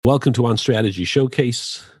Welcome to On Strategy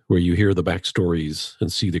Showcase, where you hear the backstories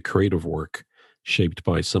and see the creative work shaped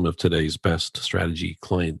by some of today's best strategy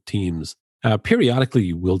client teams.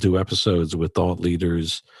 Periodically, we'll do episodes with thought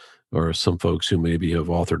leaders or some folks who maybe have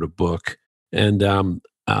authored a book. And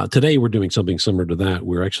today we're doing something similar to that.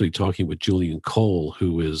 We're actually talking with Julian Cole,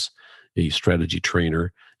 who is a strategy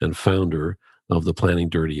trainer and founder of the Planning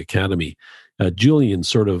Dirty Academy. Julian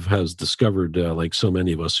sort of has discovered, like so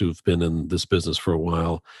many of us who've been in this business for a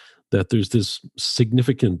while, that there's this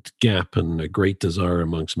significant gap and a great desire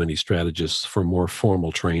amongst many strategists for more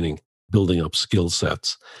formal training, building up skill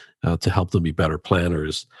sets to help them be better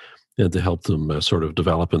planners and to help them sort of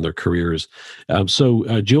develop in their careers.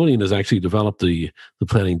 So Julian has actually developed the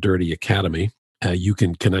Planning Dirty Academy. You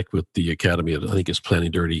can connect with the academy at, I think it's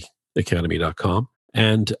planningdirtyacademy.com.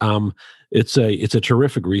 And it's a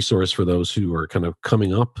terrific resource for those who are kind of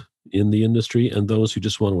coming up in the industry and those who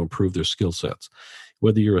just want to improve their skill sets.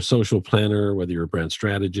 Whether you're a social planner, whether you're a brand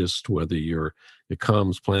strategist, whether you're a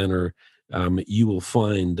comms planner, you will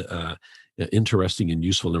find interesting and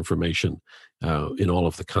useful information in all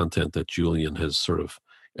of the content that Julian has sort of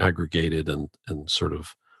aggregated and sort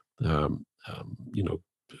of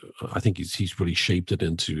I think he's really shaped it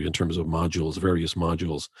in terms of modules, various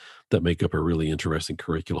modules that make up a really interesting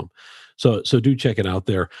curriculum. So do check it out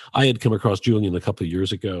there. I had come across Julian a couple of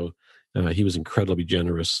years ago. He was incredibly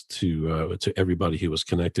generous to everybody who was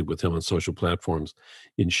connected with him on social platforms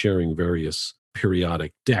in sharing various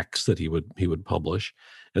periodic decks that he would publish.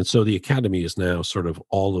 And so the Academy is now sort of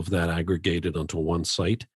all of that aggregated onto one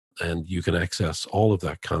site, and you can access all of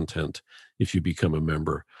that content if you become a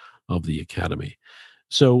member of the Academy.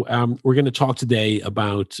 So we're going to talk today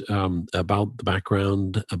about the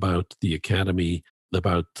background, about the Academy,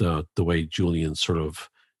 about the way Julian sort of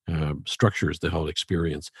structures the whole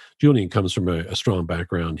experience. Julian comes from a strong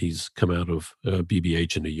background. He's come out of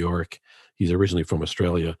BBH in New York. He's originally from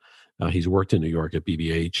Australia. He's worked in New York at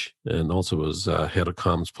BBH and also was head of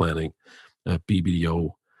comms planning at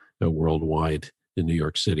BBDO worldwide in New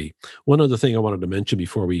York City. One other thing I wanted to mention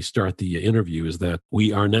before we start the interview is that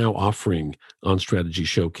we are now offering On Strategy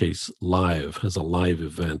Showcase live as a live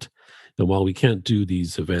event. And while we can't do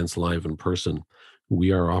these events live in person,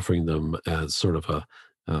 we are offering them as sort of a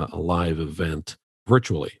live event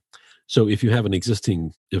virtually. So if you have an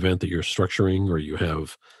existing event that you're structuring, or you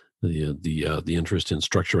have the interest in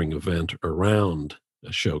structuring an event around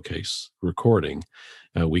a showcase recording,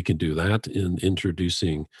 we can do that in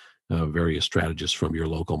introducing various strategists from your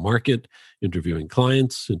local market, interviewing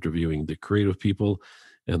clients, interviewing the creative people,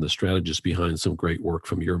 and the strategists behind some great work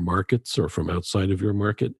from your markets or from outside of your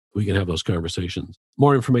market. We can have those conversations.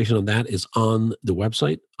 More information on that is on the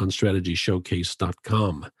website,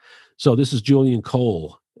 onstrategyshowcase.com. So this is Julian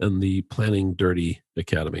Cole and the Planning Dirty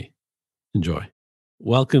Academy. Enjoy.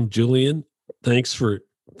 Welcome, Julian. Thanks for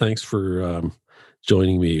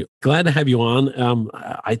joining me. Glad to have you on.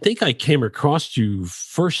 I think I came across you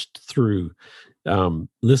first through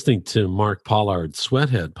listening to Mark Pollard's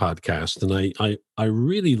Sweathead podcast, and I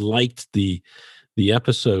really liked the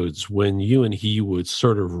episodes when you and he would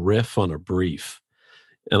sort of riff on a brief.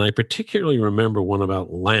 And I particularly remember one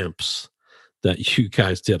about lamps that you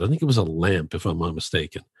guys did. I think it was a lamp, if I'm not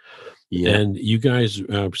mistaken. Yeah. And you guys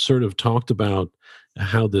sort of talked about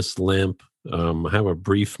how this lamp, how a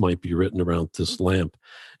brief might be written around this lamp.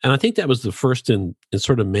 And I think that was the first in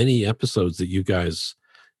sort of many episodes that you guys,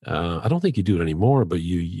 I don't think you do it anymore, but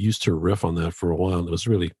you used to riff on that for a while.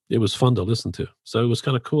 It was fun to listen to. So it was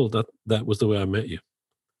kind of cool that was the way I met you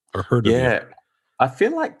or heard of you. Yeah. I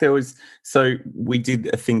feel like we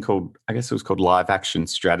did a thing called, I guess it was called Live Action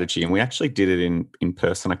Strategy, and we actually did it in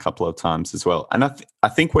person a couple of times as well. And I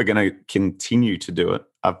think we're going to continue to do it.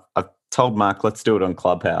 I've told Mark, let's do it on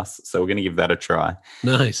Clubhouse. So we're going to give that a try.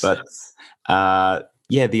 Nice. But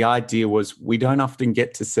the idea was we don't often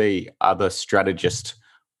get to see other strategists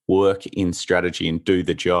work in strategy and do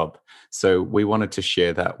the job. So we wanted to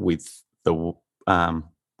share that with the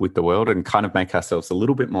world and kind of make ourselves a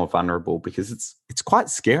little bit more vulnerable, because it's quite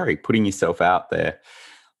scary putting yourself out there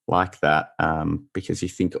like that, because you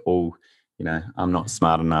think, I'm not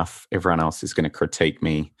smart enough. Everyone else is going to critique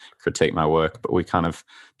my work. But we kind of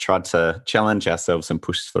tried to challenge ourselves and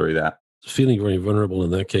push through that. Feeling very vulnerable in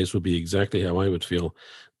that case would be exactly how I would feel.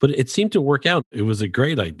 But it seemed to work out. It was a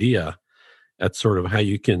great idea at sort of how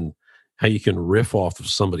you can riff off of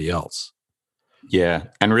somebody else. Yeah,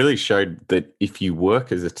 and really showed that if you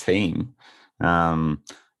work as a team,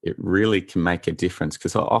 it really can make a difference,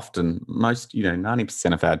 because often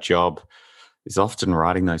 90% of our job is often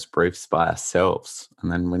writing those briefs by ourselves.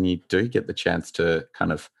 And then when you do get the chance to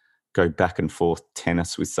kind of go back and forth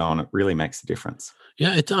tennis with someone, it really makes a difference.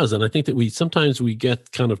 Yeah, it does. And I think that we sometimes we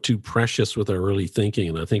get kind of too precious with our early thinking.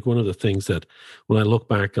 And I think one of the things that when I look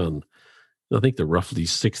back on, I think the roughly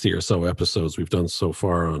 60 or so episodes we've done so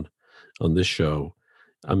far on this show,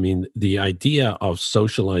 I mean, the idea of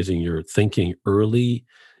socializing your thinking early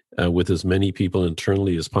with as many people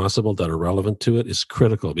internally as possible that are relevant to it is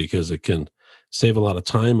critical because it can save a lot of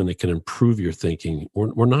time and it can improve your thinking.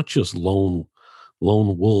 We're not just lone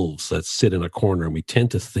wolves that sit in a corner, and we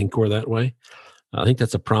tend to think we're that way. I think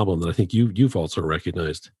that's a problem that I think you've also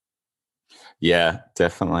recognized. Yeah,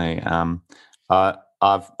 definitely. I'm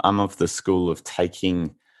of the school of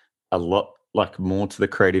taking a lot like more to the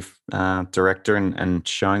creative director and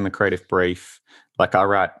showing the creative brief. Like I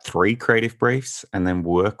write 3 creative briefs and then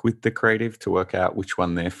work with the creative to work out which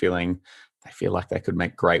one they feel like they could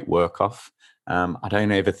make great work off. I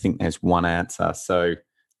don't ever think there's one answer. So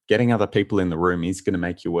getting other people in the room is going to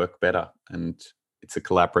make your work better, and it's a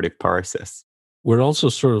collaborative process. We're also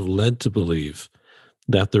sort of led to believe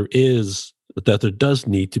that there does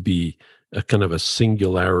need to be a kind of a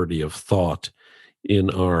singularity of thought in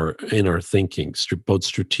our thinking, both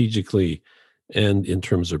strategically and in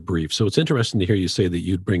terms of brief. So it's interesting to hear you say that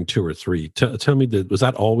you'd bring 2 or 3. Tell me, that was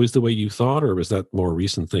that always the way you thought, or was that more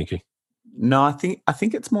recent thinking? No, I think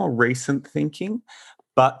it's more recent thinking,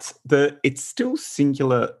 but it's still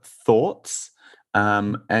singular thoughts.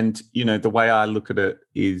 And the way I look at it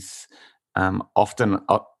is often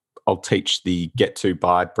I'll teach the get to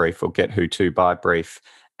buy brief or get who to buy brief,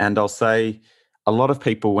 and I'll say a lot of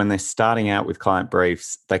people when they're starting out with client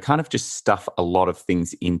briefs, they kind of just stuff a lot of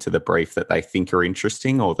things into the brief that they think are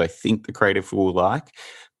interesting or they think the creative will like.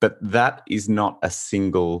 But that is not a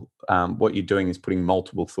single. What you're doing is putting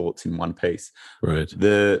multiple thoughts in one piece. Right.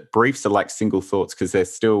 The briefs are like single thoughts because they're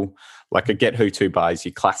still like a get who to buy is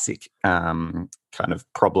your classic kind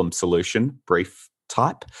of problem solution brief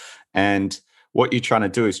type. And what you're trying to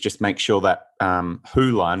do is just make sure that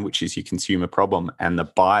who line, which is your consumer problem, and the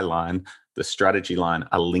buy line, the strategy line,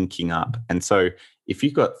 are linking up. And so if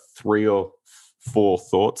you've got 3 or 4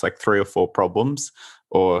 thoughts, like 3 or 4 problems,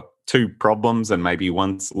 or 2 problems and maybe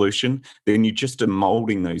 1 solution, then you just are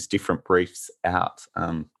molding those different briefs out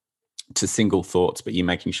to single thoughts, but you're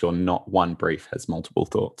making sure not one brief has multiple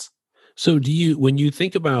thoughts. So when you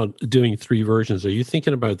think about doing 3 versions, are you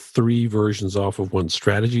thinking about 3 versions off of one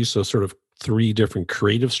strategy? So sort of 3 different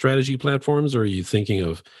creative strategy platforms, or are you thinking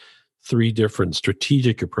of 3 different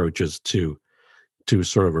strategic approaches to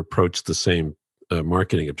sort of approach the same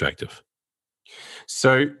marketing objective?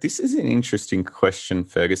 So this is an interesting question,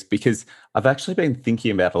 Fergus, because I've actually been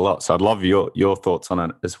thinking about it a lot. So I'd love your thoughts on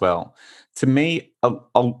it as well. To me,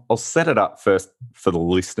 I'll set it up first for the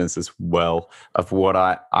listeners as well of what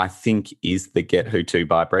I think is the get who to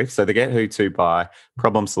buy brief. So the get who to buy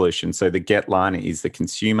problem solution. So the get line is the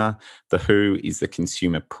consumer, the who is the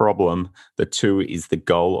consumer problem, the to is the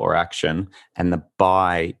goal or action, and the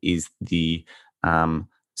buy is the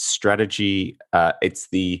strategy. It's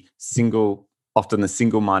the often the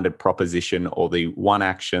single-minded proposition or the one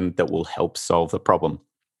action that will help solve the problem.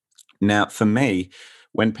 Now, for me,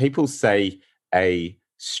 when people say a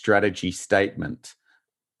strategy statement,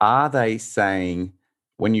 are they saying,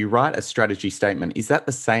 when you write a strategy statement, is that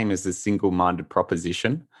the same as a single-minded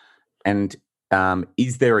proposition? And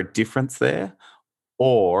is there a difference there?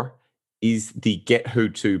 Or is the get who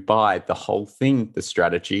to buy the whole thing the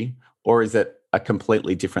strategy, or is it a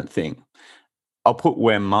completely different thing? I'll put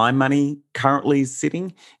where my money currently is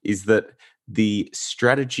sitting is that the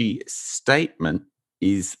strategy statement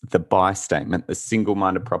is the buy statement, the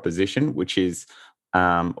single-minded proposition, which is,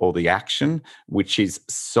 or the action, which is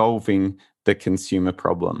solving the consumer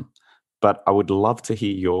problem. But I would love to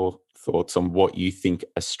hear your thoughts on what you think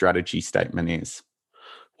a strategy statement is.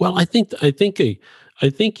 Well, I think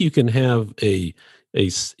you can have a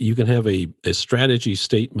strategy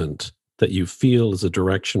statement that you feel is a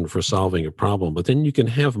direction for solving a problem, but then you can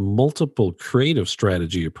have multiple creative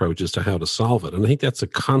strategy approaches to how to solve it. And I think that's a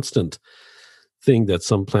constant thing that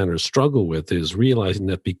some planners struggle with, is realizing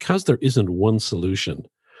that because there isn't one solution,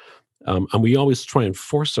 and we always try and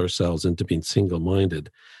force ourselves into being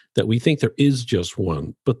single-minded, that we think there is just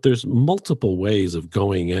one, but there's multiple ways of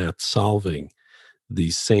going at solving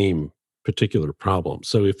the same particular problem.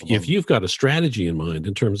 So if you've got a strategy in mind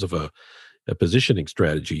in terms of a positioning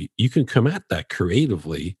strategy, you can come at that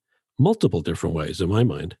creatively multiple different ways, in my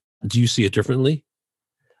mind. Do you see it differently?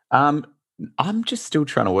 Um, I'm just still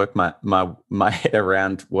trying to work my head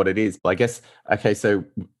around what it is. I guess, okay, so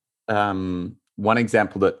one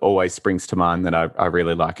example that always springs to mind that I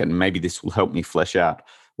really like, and maybe this will help me flesh out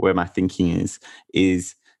where my thinking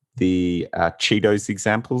is the Cheetos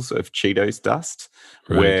examples of Cheetos dust,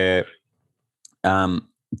 Right. where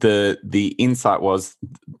the insight was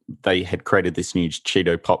they had created this new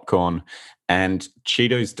Cheeto popcorn, and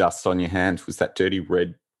Cheetos dust on your hand was that dirty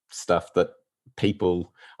red stuff that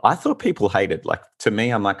I thought people hated. Like, to me,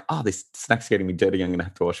 I'm like, oh, this snack's getting me dirty. I'm going to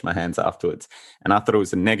have to wash my hands afterwards. And I thought it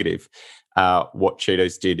was a negative. What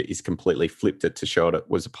Cheetos did is completely flipped it to show it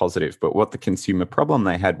was a positive. But what the consumer problem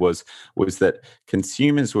they had was that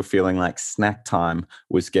consumers were feeling like snack time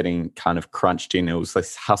was getting kind of crunched in. It was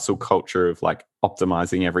this hustle culture of like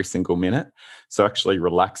optimizing every single minute. So actually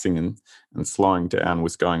relaxing and slowing down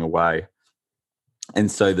was going away. And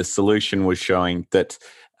so the solution was showing that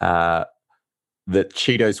that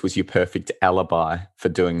Cheetos was your perfect alibi for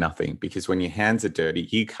doing nothing, because when your hands are dirty,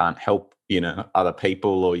 you can't help, other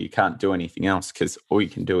people, or you can't do anything else, because all you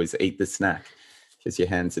can do is eat the snack because your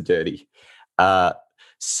hands are dirty.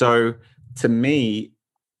 So to me,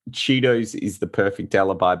 Cheetos is the perfect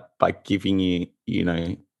alibi by giving you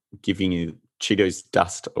Cheetos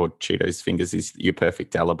dust or Cheetos fingers is your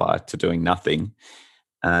perfect alibi to doing nothing.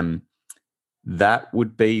 That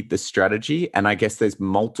would be the strategy. And I guess there's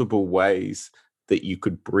multiple ways that you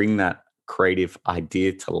could bring that creative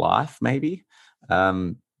idea to life, maybe.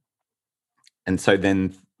 And so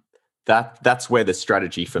then that's where the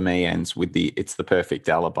strategy for me ends with it's the perfect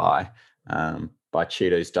alibi, by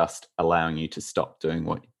Cheetos dust allowing you to stop doing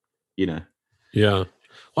what, Yeah. Well,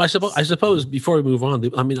 I suppose before we move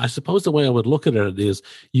on, I suppose the way I would look at it is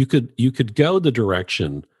you could go the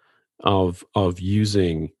direction of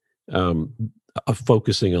using of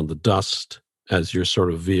focusing on the dust as your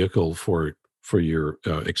sort of vehicle for your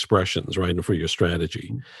expressions, right, and for your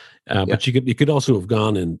strategy. But you could also have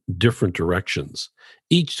gone in different directions.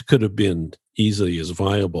 Each could have been easily as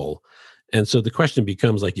viable. And so the question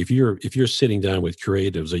becomes, like, if you're sitting down with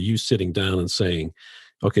creatives, are you sitting down and saying,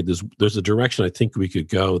 okay, there's a direction I think we could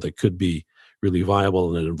go that could be really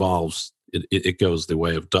viable, and it goes the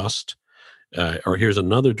way of dust, or here's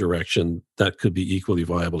another direction that could be equally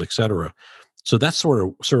viable, etc. So that's sort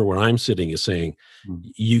of where I'm sitting, is saying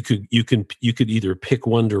you could either pick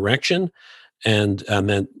one direction and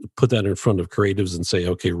then put that in front of creatives and say,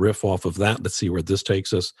 okay, riff off of that, let's see where this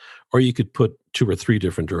takes us, or you could put 2 or 3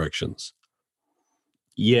 different directions.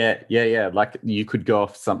 Yeah. Like, you could go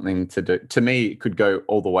off something to do. To me, it could go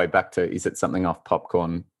all the way back to, is it something off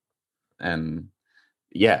popcorn? And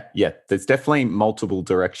yeah, there's definitely multiple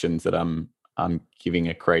directions that I'm giving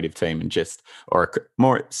a creative team, and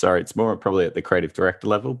it's more probably at the creative director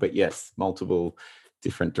level, but yes, multiple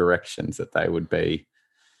different directions that they would be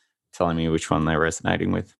telling me which one they're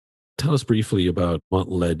resonating with. Tell us briefly about what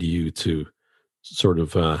led you to sort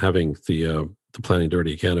of having the Planning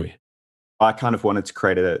Dirty Academy. I kind of wanted to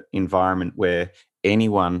create an environment where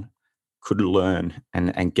anyone could learn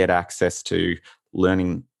and get access to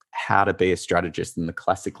learning how to be a strategist in the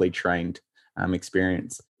classically trained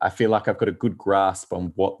experience. I feel like I've got a good grasp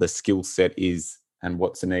on what the skill set is and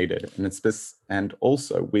what's needed, and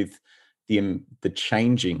also with the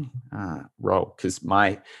changing role. Because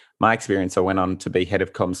my experience, I went on to be head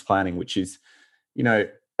of comms planning, which is,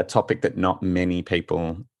 a topic that not many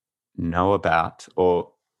people know about or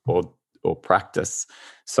practice.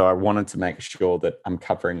 So I wanted to make sure that I'm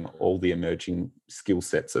covering all the emerging skill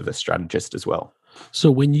sets of a strategist as well.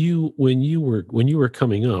 So when you were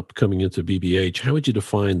coming into BBH, how would you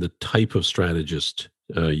define the type of strategist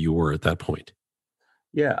you were at that point?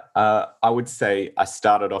 Yeah, I would say I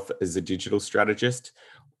started off as a digital strategist,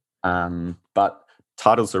 but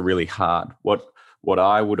titles are really hard. What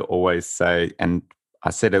I would always say, and I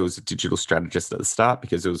said I was a digital strategist at the start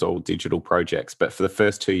because it was all digital projects, but for the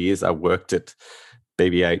first 2 years I worked at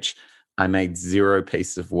BBH, I made 0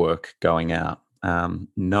 pieces of work going out.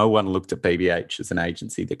 No one looked at BBH as an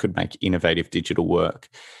agency that could make innovative digital work.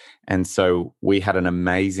 And so we had an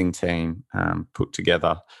amazing team put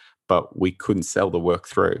together, but we couldn't sell the work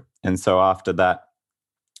through. And so after that,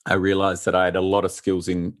 I realized that I had a lot of skills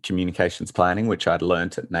in communications planning, which I'd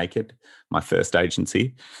learned at Naked, my first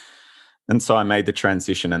agency. And so I made the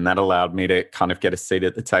transition, and that allowed me to kind of get a seat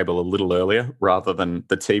at the table a little earlier, rather than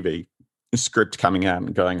the TV script coming out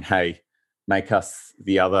and going, hey, make us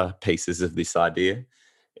the other pieces of this idea.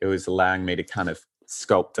 It was allowing me to kind of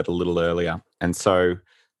sculpt it a little earlier. And so,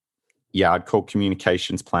 yeah, I'd call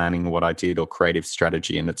communications planning what I did, or creative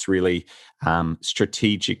strategy. And it's really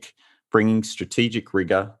strategic, bringing strategic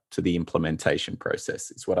rigor to the implementation process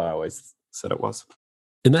is what I always said it was.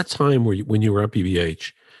 In that time when you were at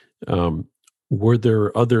BBH, were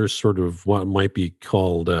there other sort of what might be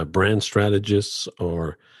called brand strategists,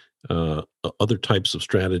 or other types of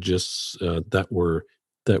strategists that were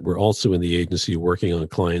that were also in the agency working on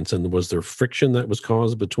clients? And was there friction that was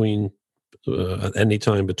caused between at any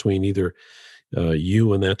time between either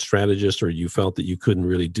you and that strategist, or you felt that you couldn't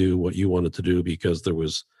really do what you wanted to do because there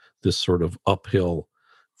was this sort of uphill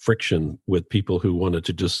friction with people who wanted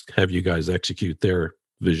to just have you guys execute their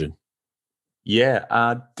vision?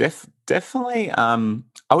 Yeah, definitely. I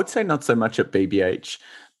would say not so much at BBH,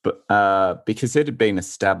 but because it had been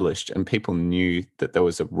established and people knew that there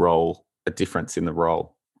was a difference in the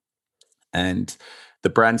role. And the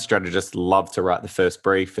brand strategists love to write the first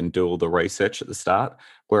brief and do all the research at the start,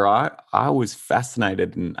 where I was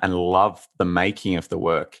fascinated and loved the making of the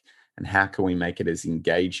work and how can we make it as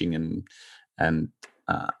engaging and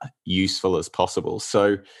useful as possible.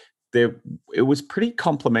 So there, it was pretty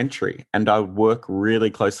complementary, and I would work really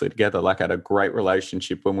closely together. Like I had a great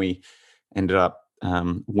relationship when we ended up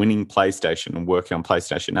winning PlayStation and working on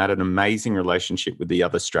PlayStation. I had an amazing relationship with the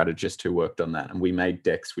other strategist who worked on that, and we made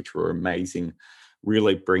decks which were amazing.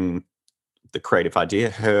 Really bring the creative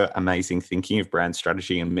idea, her amazing thinking of brand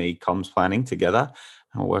strategy, and me comms planning together,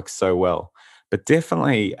 and it worked so well. But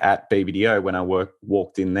definitely at BBDO, when I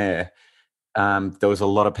walked in there was a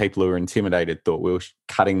lot of people who were intimidated, thought we were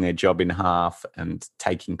cutting their job in half and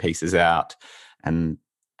taking pieces out. And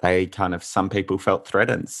some people felt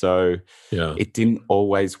threatened. So Yeah. it didn't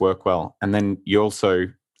always work well. And then you also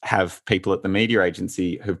have people at the media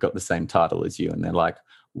agency who've got the same title as you. And they're like,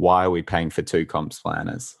 why are we paying for two comms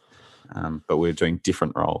planners? But we're doing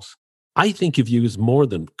different roles. I think of you as more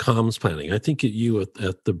than comms planning. I think of you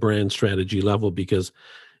at the brand strategy level, because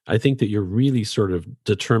I think that you're really sort of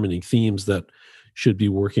determining themes that should be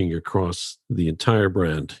working across the entire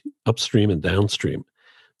brand, upstream and downstream.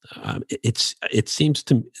 It seems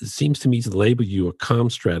to me to label you a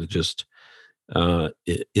comm strategist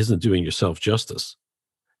isn't doing yourself justice.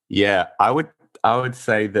 Yeah, I would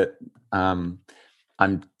say that I'm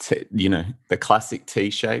the classic T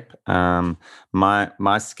shape.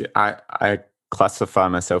 I classify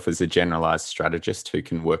myself as a generalized strategist who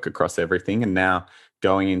can work across everything. And now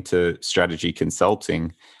going into strategy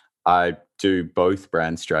consulting, I do both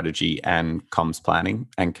brand strategy and comms planning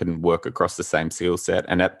and can work across the same skill set.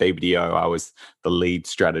 And at BBDO, I was the lead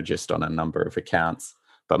strategist on a number of accounts,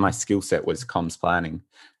 but my skill set was comms planning.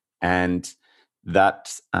 And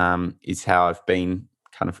that is how I've been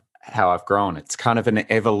kind of how I've grown. It's kind of an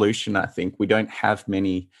evolution, I think. We don't have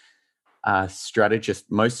many strategists.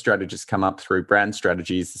 Most strategists come up through brand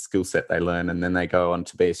strategy is the skill set they learn, and then they go on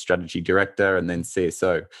to be a strategy director and then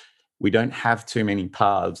CSO. We don't have too many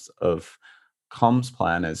paths of comms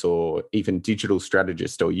planners or even digital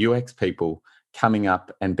strategists or UX people coming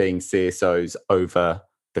up and being CSOs over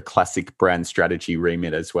the classic brand strategy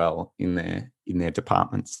remit as well in their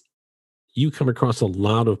departments. You come across a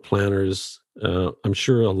lot of planners. I'm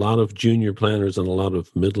sure a lot of junior planners and a lot of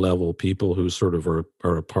mid-level people who sort of are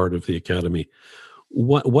a part of the academy.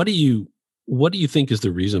 What do you think is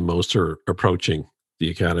the reason most are approaching the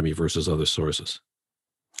academy versus other sources?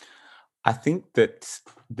 I think that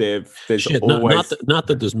there's Shit, always not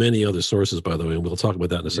that there's many other sources, by the way, and we'll talk about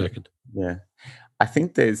that in a yeah, second. yeah. I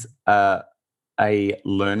think there's a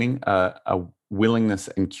learning, a willingness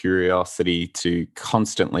and curiosity to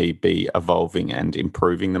constantly be evolving and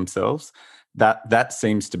improving themselves. That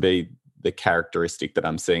seems to be the characteristic that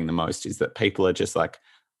I'm seeing the most, is that people are just like,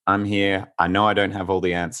 I'm here, I know I don't have all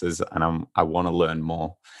the answers, and I want to learn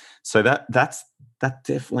more. So that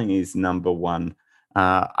definitely is number one.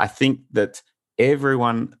 I think that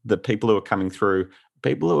the people who are coming through,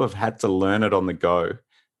 people who have had to learn it on the go,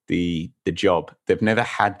 the job. They've never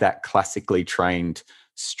had that classically trained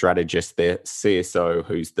strategist, their CSO,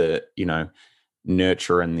 who's the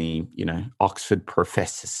nurture and the Oxford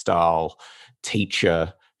professor style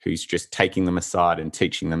teacher who's just taking them aside and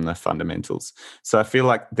teaching them the fundamentals. So I feel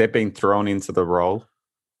like they've been thrown into the role.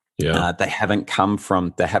 Yeah. They haven't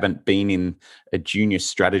been in a junior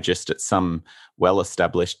strategist at some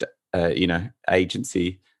well-established,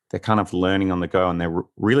 agency. They're kind of learning on the go, and they're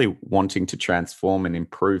really wanting to transform and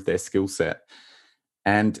improve their skill set.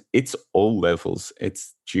 And it's all levels.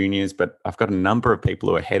 It's juniors, but I've got a number of people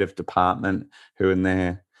who are head of department who are in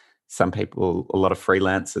there. Some people, a lot of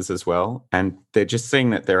freelancers as well. And they're just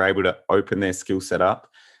seeing that they're able to open their skill set up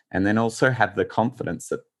and then also have the confidence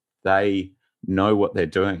that they know what they're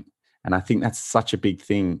doing. And I think that's such a big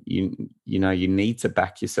thing. You need to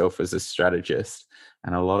back yourself as a strategist.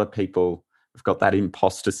 And a lot of people have got that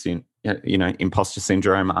imposter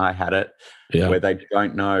syndrome. I had it, Yeah. where they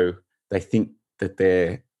don't know. They think that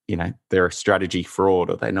they're a strategy fraud,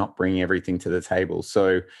 or they're not bringing everything to the table.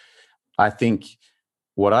 So I think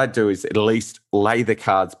what I do is at least lay the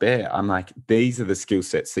cards bare. I'm like, these are the skill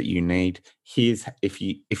sets that you need. Here's if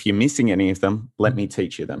you're missing any of them, let me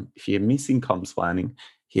teach you them. If you're missing comms planning,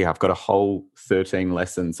 here I've got a whole 13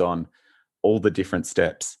 lessons on all the different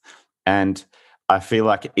steps. And I feel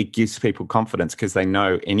like it gives people confidence because they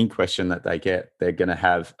know any question that they get, they're going to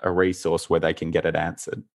have a resource where they can get it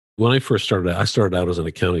answered. When I first started, I started out as an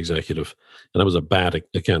account executive, and I was a bad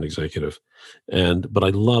account executive, but I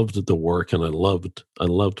loved the work, and I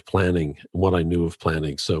loved planning, what I knew of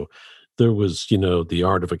planning. So there was, The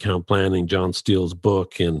Art of Account Planning, John Steele's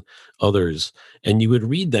book, and others, and you would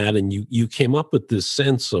read that, and you came up with this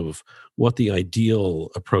sense of what the ideal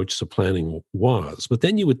approach to planning was. But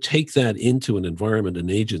then you would take that into an environment,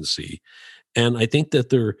 an agency, and I think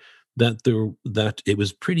that it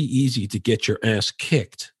was pretty easy to get your ass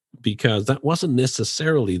kicked, because that wasn't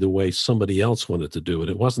necessarily the way somebody else wanted to do it.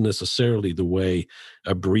 It wasn't necessarily the way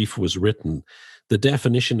a brief was written. The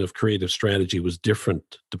definition of creative strategy was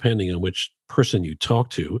different depending on which person you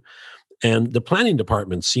talked to. And the planning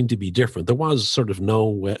department seemed to be different. There was sort of no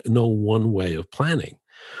one way of planning.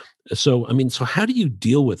 So how do you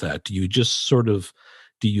deal with that? Do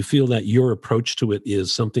you feel that your approach to it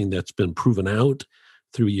is something that's been proven out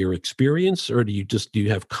through your experience, or do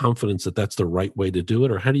you have confidence that that's the right way to do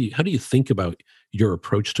it, or how do you think about your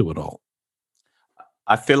approach to it all?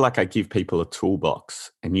 I feel like I give people a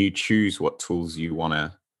toolbox, and you choose what tools you want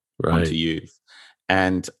to use.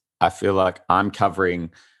 And I feel like I'm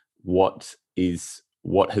covering what has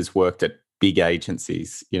worked at big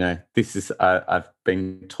agencies. This is I've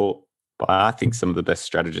been taught by, I think, some of the best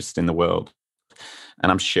strategists in the world.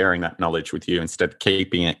 And I'm sharing that knowledge with you instead of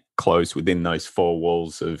keeping it closed within those four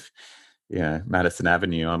walls of Madison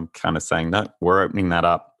Avenue. I'm kind of saying, no, we're opening that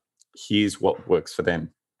up. Here's what works for them.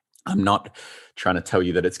 I'm not trying to tell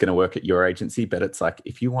you that it's going to work at your agency, but it's like,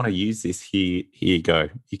 if you want to use this, here you go.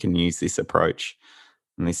 You can use this approach.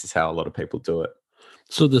 And this is how a lot of people do it.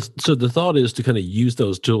 So the thought is to kind of use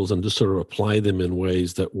those tools and just sort of apply them in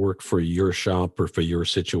ways that work for your shop or for your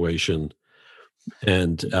situation,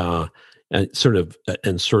 and sort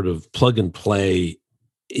of plug and play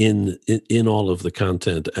in all of the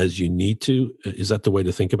content as you need to. Is that the way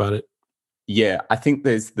to think about it? Yeah, I think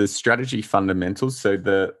there's the strategy fundamentals. So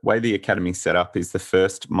the way the Academy set up is the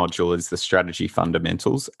first module is the strategy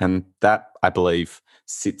fundamentals. And that, I believe,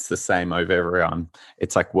 sits the same over everyone.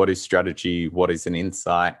 It's like, what is strategy? What is an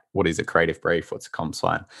insight? What is a creative brief? What's a comms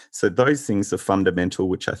plan? So those things are fundamental,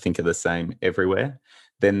 which I think are the same everywhere.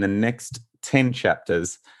 Then the next 10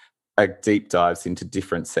 chapters are deep dives into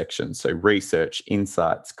different sections. So research,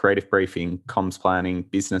 insights, creative briefing, comms planning,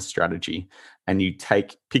 business strategy. And you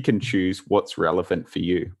pick and choose what's relevant for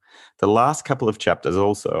you. The last couple of chapters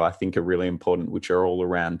also, I think, are really important, which are all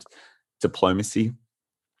around diplomacy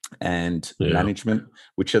and management,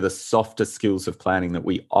 which are the softer skills of planning that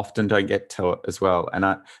we often don't get taught as well. And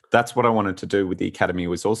that's what I wanted to do with the Academy,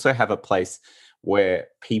 was also have a place where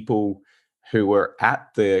people who were at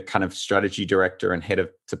the kind of strategy director and head of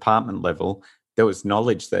department level, there was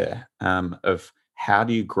knowledge there of how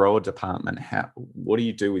do you grow a department? What do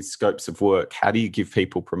you do with scopes of work? How do you give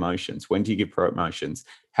people promotions? When do you give promotions?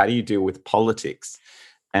 How do you deal with politics?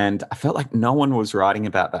 And I felt like no one was writing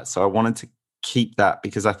about that. So I wanted to keep that,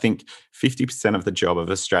 because I think 50% of the job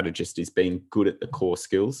of a strategist is being good at the core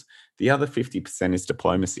skills. The other 50% is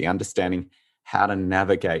diplomacy, understanding how to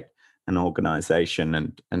navigate an organization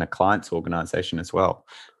and a client's organization as well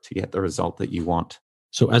to get the result that you want.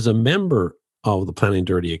 So as a member of the Planning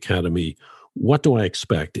Dirty Academy, what do I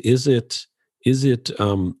expect? Is it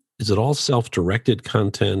all self-directed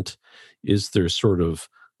content? Is there sort of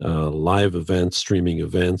live events, streaming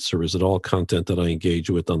events, or is it all content that I engage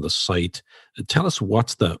with on the site? Tell us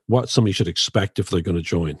what somebody should expect if they're going to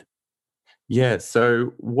join. Yeah,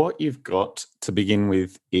 so what you've got to begin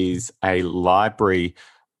with is a library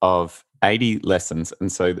of 80 lessons.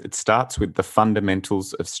 And so it starts with the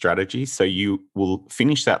fundamentals of strategy. So you will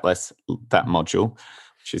finish that module,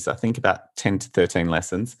 which is, I think, about 10 to 13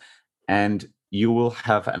 lessons. And you will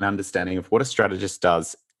have an understanding of what a strategist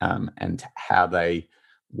does and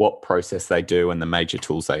what process they do and the major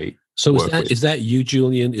tools they work with. Is that you,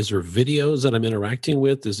 Julian? Is there videos that I'm interacting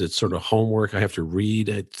with? Is it sort of homework I have to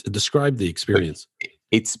read? Describe the experience.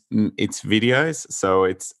 It's videos. So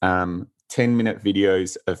it's 10-minute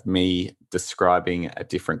videos of me describing a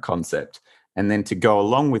different concept. And then to go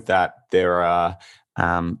along with that, there are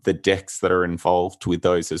the decks that are involved with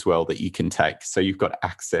those as well that you can take. So you've got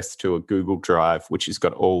access to a Google Drive, which has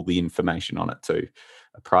got all the information on it too,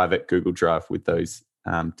 a private Google Drive with those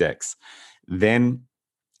decks. Then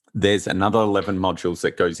there's another 11 modules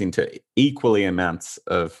that goes into equally amounts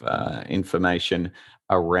of information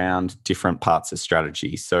around different parts of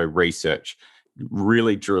strategy. So research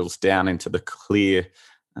really drills down into the clear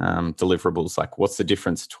deliverables, like what's the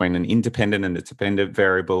difference between an independent and a dependent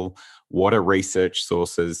variable, what are research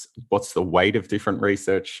sources, what's the weight of different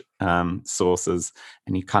research sources,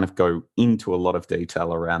 and you kind of go into a lot of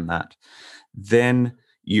detail around that. Then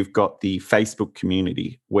you've got the Facebook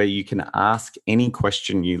community where you can ask any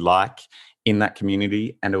question you like in that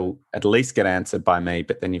community and it'll at least get answered by me.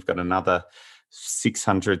 But then you've got another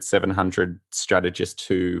 600, 700 strategists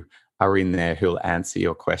who are in there who'll answer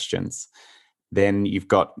your questions. Then you've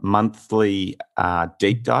got monthly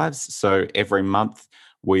deep dives. So every month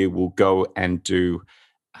we will go and do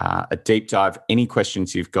a deep dive. Any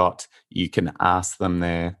questions you've got, you can ask them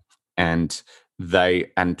there, and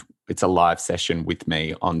it's a live session with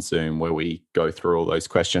me on Zoom where we go through all those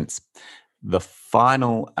questions. The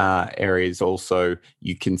final area is also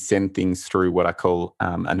you can send things through what I call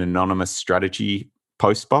an anonymous strategy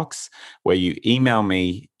post box, where you email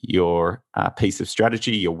me your piece of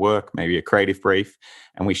strategy, your work, maybe a creative brief,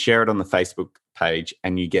 and we share it on the Facebook page,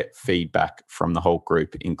 and you get feedback from the whole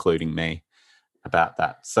group, including me, about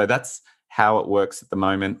that. So that's how it works at the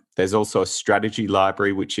moment. There's also a strategy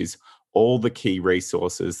library, which is all the key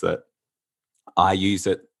resources that I use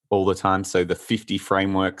it all the time. So the 50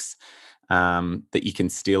 frameworks that you can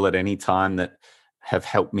steal at any time that have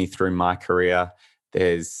helped me through my career.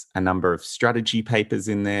 There's a number of strategy papers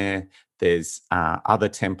in there. There's other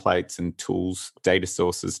templates and tools, data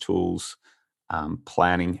sources tools,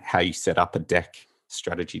 planning, how you set up a deck,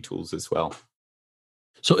 strategy tools as well.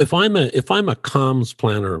 So if I'm a comms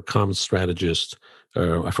planner or comms strategist,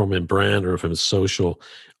 if I'm in brand or if I'm in social,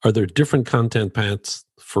 are there different content paths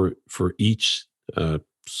for each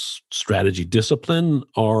strategy discipline,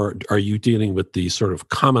 or are you dealing with the sort of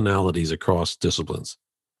commonalities across disciplines?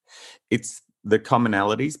 It's the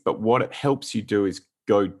commonalities, but what it helps you do is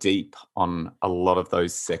go deep on a lot of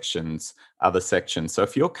those sections, other sections. So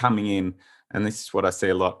if you're coming in, and this is what I see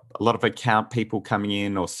a lot of account people coming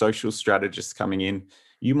in or social strategists coming in,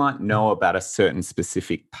 you might know about a certain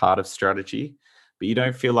specific part of strategy, but you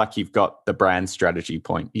don't feel like you've got the brand strategy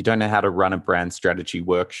point. You don't know how to run a brand strategy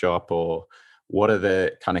workshop, or what are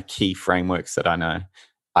the kind of key frameworks that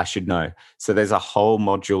I should know. So there's a whole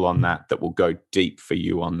module on that will go deep for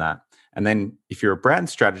you on that. And then if you're a brand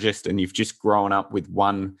strategist and you've just grown up with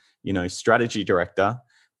one, strategy director,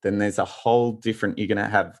 then there's a whole different, you're going to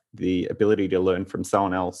have the ability to learn from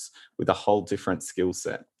someone else with a whole different skill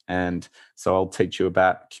set. And so I'll teach you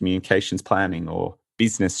about communications planning or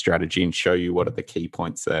business strategy and show you what are the key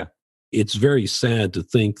points there. It's very sad to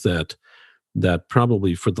think that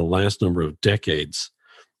probably for the last number of decades,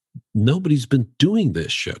 nobody's been doing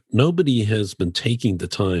this shit. Nobody has been taking the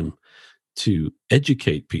time to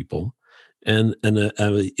educate people. And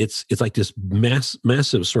it's like this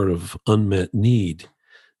massive sort of unmet need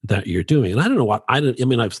that you're doing. And I don't know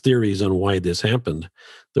I have theories on why this happened.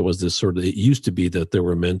 There was this sort of, it used to be that there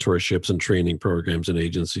were mentorships and training programs and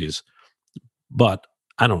agencies, but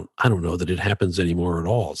I don't know that it happens anymore at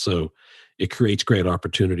all. So it creates great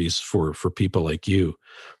opportunities for people like you.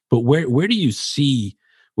 But where do you see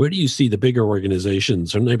the bigger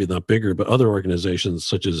organizations, or maybe not bigger, but other organizations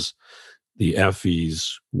such as the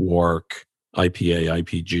FEs, WARC, IPA,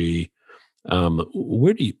 IPG,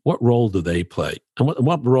 what role do they play, and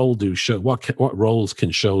what role what roles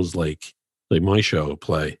can shows like my show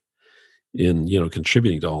play in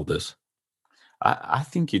contributing to all this? I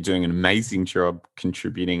think you're doing an amazing job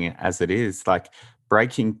contributing as it is, like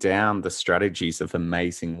breaking down the strategies of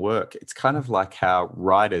amazing work. It's kind of like how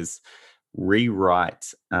writers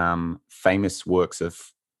rewrite famous works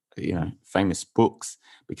of, famous books,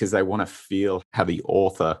 because they want to feel how the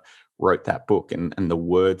author wrote that book and the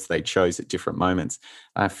words they chose at different moments.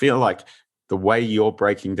 I feel like the way you're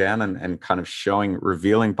breaking down and kind of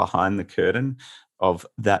revealing behind the curtain of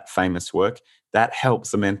that famous work, that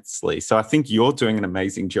helps immensely. So I think you're doing an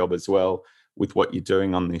amazing job as well with what you're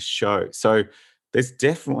doing on this show. So there's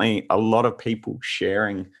definitely a lot of people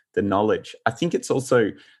sharing the knowledge. I think it's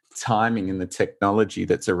also timing and the technology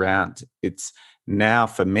that's around. It's now,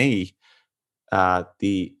 for me,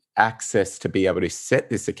 the access to be able to set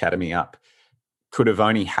this academy up could have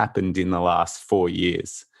only happened in the last 4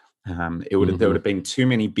 years. There would have been too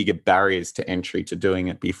many bigger barriers to entry to doing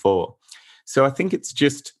it before. So I think it's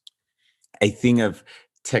just a thing of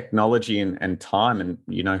technology and time, and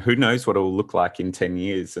who knows what it will look like in 10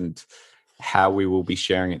 years and how we will be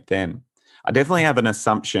sharing it then. I definitely have an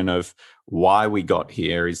assumption of why we got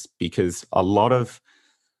here is because a lot of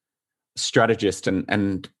strategist,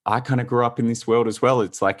 and I kind of grew up in this world as well.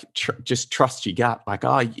 It's like just trust your gut. Like,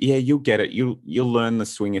 oh yeah, you'll get it. You'll learn the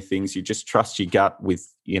swing of things. You just trust your gut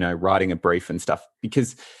with writing a brief and stuff.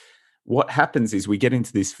 Because what happens is we get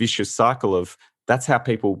into this vicious cycle of that's how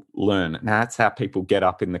people learn. And that's how people get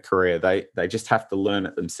up in the career. They just have to learn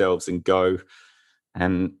it themselves and go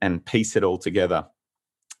and piece it all together.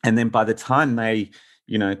 And then by the time they've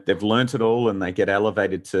learnt it all and they get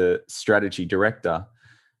elevated to strategy director,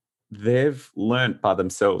 they've learnt by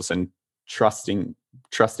themselves and trusting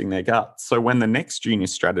their gut. So when the next junior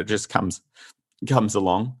strategist comes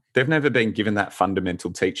along, they've never been given that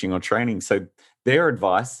fundamental teaching or training. So their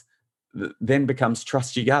advice then becomes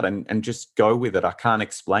trust your gut and just go with it. I can't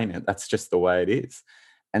explain it. That's just the way it is.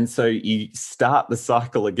 And so you start the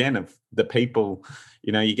cycle again of the people,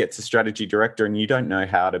 you get to strategy director and you don't know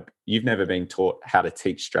you've never been taught how to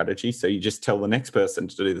teach strategy. So you just tell the next person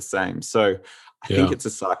to do the same. So I think it's a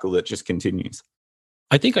cycle that just continues.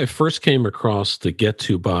 I think I first came across the Get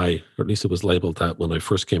To Buy, or at least it was labeled that when I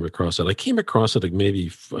first came across it. I came across it like maybe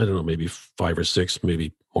 5 or 6,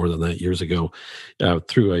 maybe more than that years ago,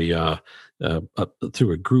 through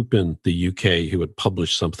a group in the UK who had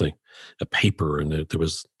published something, a paper, and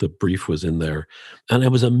the brief was in there, and I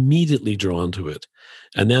was immediately drawn to it.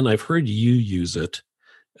 And then I've heard you use it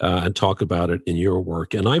and talk about it in your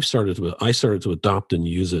work, and I started to adopt and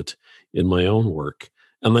use it in my own work,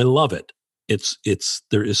 and I love it.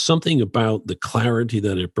 There is something about the clarity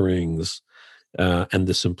that it brings and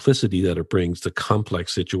the simplicity that it brings to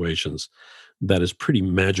complex situations that is pretty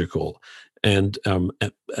magical. And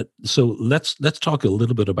so let's talk a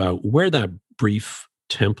little bit about where that brief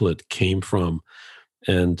template came from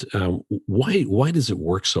and why does it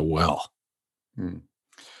work so well?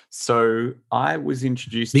 So I was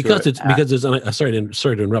introduced because to it because it's sorry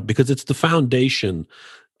to interrupt, because it's the foundation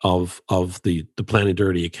of the Planning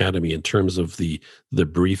Dirty Academy in terms of the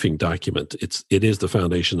briefing document. It is the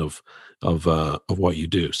foundation of what you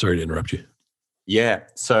do. Sorry to interrupt you. Yeah.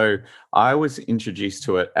 So I was introduced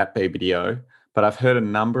to it at BBDO, but I've heard a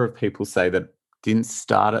number of people say that it didn't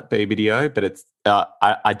start at BBDO, but it's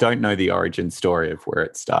I don't know the origin story of where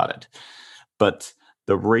it started. But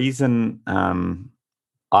the reason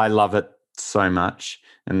I love it so much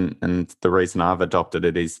and the reason I've adopted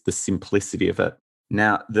it is the simplicity of it.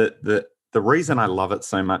 Now, the reason I love it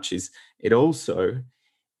so much is it also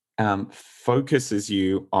focuses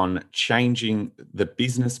you on changing the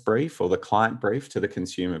business brief or the client brief to the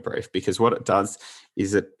consumer brief, because what it does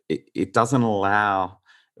is it doesn't allow,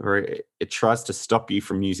 or it tries to stop you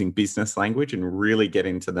from using business language and really get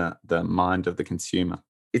into the mind of the consumer.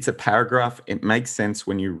 It's a paragraph. It makes sense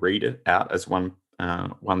when you read it out as one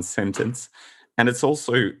sentence, and it's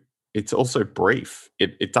also brief.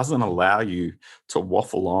 It doesn't allow you to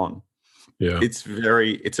waffle on. Yeah.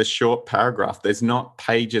 It's a short paragraph. There's not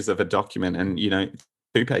pages of a document and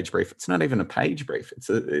 2-page brief. It's not even a page brief.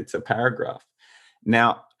 It's a paragraph.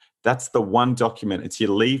 Now, that's the one document. It's your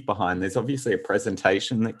leave behind. There's obviously a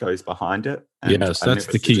presentation that goes behind it. Yes, that's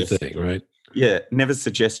the key thing, right? Yeah, never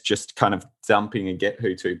suggest just kind of dumping a Get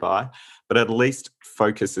Who To Buy, but at least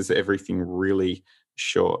focuses everything really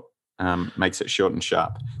short. Makes it short and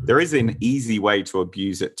sharp. There is an easy way to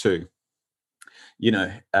abuse it too.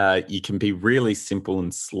 You can be really simple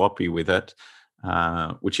and sloppy with it,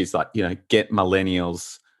 which is like, get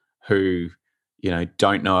millennials who,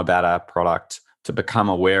 don't know about our product to become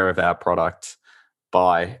aware of our product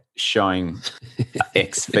by showing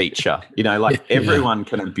X feature. Everyone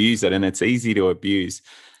can abuse it and it's easy to abuse,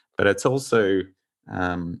 but it's also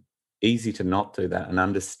easy to not do that and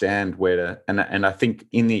understand where to, and I think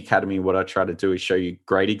in the academy what I try to do is show you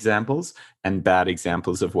great examples and bad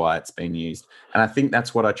examples of why it's been used. And I think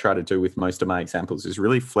that's what I try to do with most of my examples, is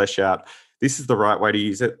really flesh out, this is the right way to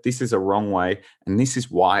use it, this is a wrong way, and this is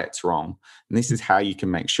why it's wrong, and this is how you can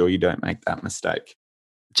make sure you don't make that mistake.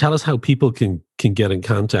 Tell us how people can get in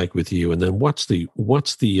contact with you, and then what are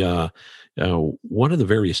the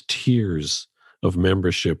various tiers of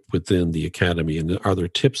membership within the academy, and are there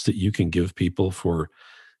tips that you can give people for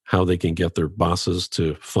how they can get their bosses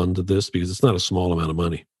to fund this, because it's not a small amount of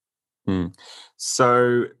money?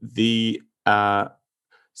 So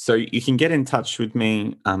so you can get in touch with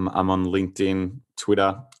me. I'm on LinkedIn,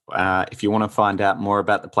 Twitter. If you want to find out more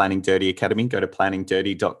about the Planning Dirty Academy, go to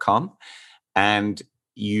planningdirty.com and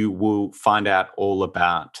you will find out all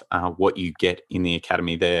about what you get in the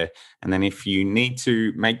academy there. And then if you need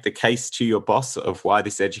to make the case to your boss of why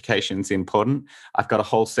this education is important, I've got a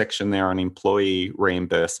whole section there on employee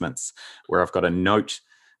reimbursements, where I've got a note,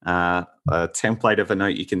 a template of a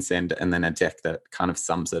note you can send, and then a deck that kind of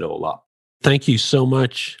sums it all up. Thank you so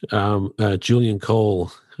much, Julian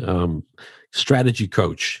Cole, strategy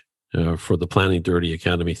coach for the Planning Dirty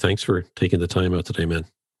Academy. Thanks for taking the time out today, man.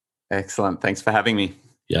 Excellent. Thanks for having me.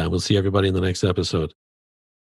 Yeah, we'll see everybody in the next episode.